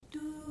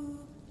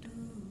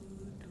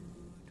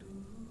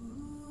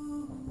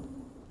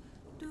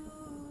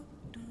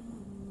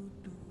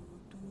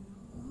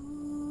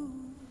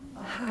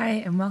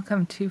Hi, and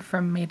welcome to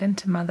From Maiden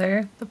to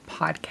Mother, the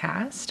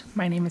podcast.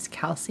 My name is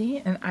Kelsey,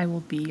 and I will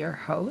be your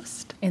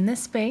host. In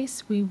this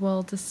space, we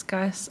will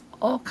discuss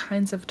all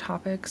kinds of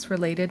topics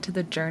related to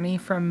the journey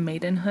from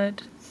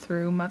maidenhood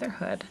through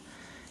motherhood,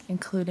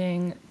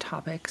 including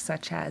topics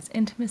such as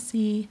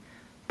intimacy,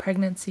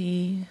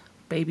 pregnancy,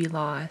 baby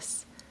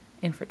loss,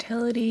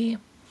 infertility.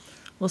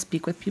 We'll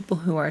speak with people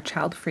who are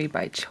child-free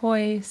by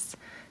choice,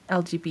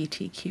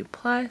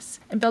 LGBTQ+,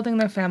 and building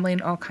their family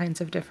in all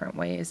kinds of different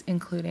ways,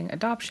 including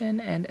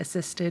adoption and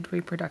assisted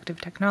reproductive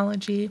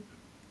technology.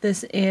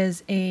 This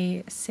is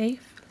a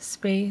safe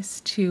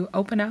space to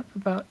open up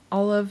about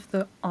all of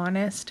the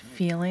honest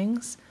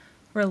feelings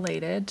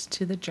related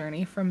to the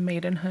journey from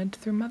maidenhood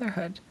through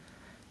motherhood.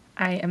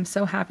 I am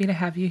so happy to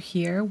have you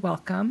here.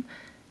 Welcome.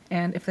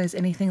 And if there's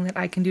anything that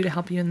I can do to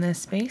help you in this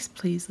space,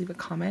 please leave a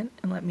comment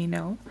and let me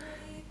know.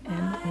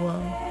 And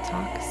we'll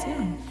talk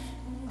soon.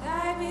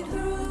 Guide me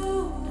through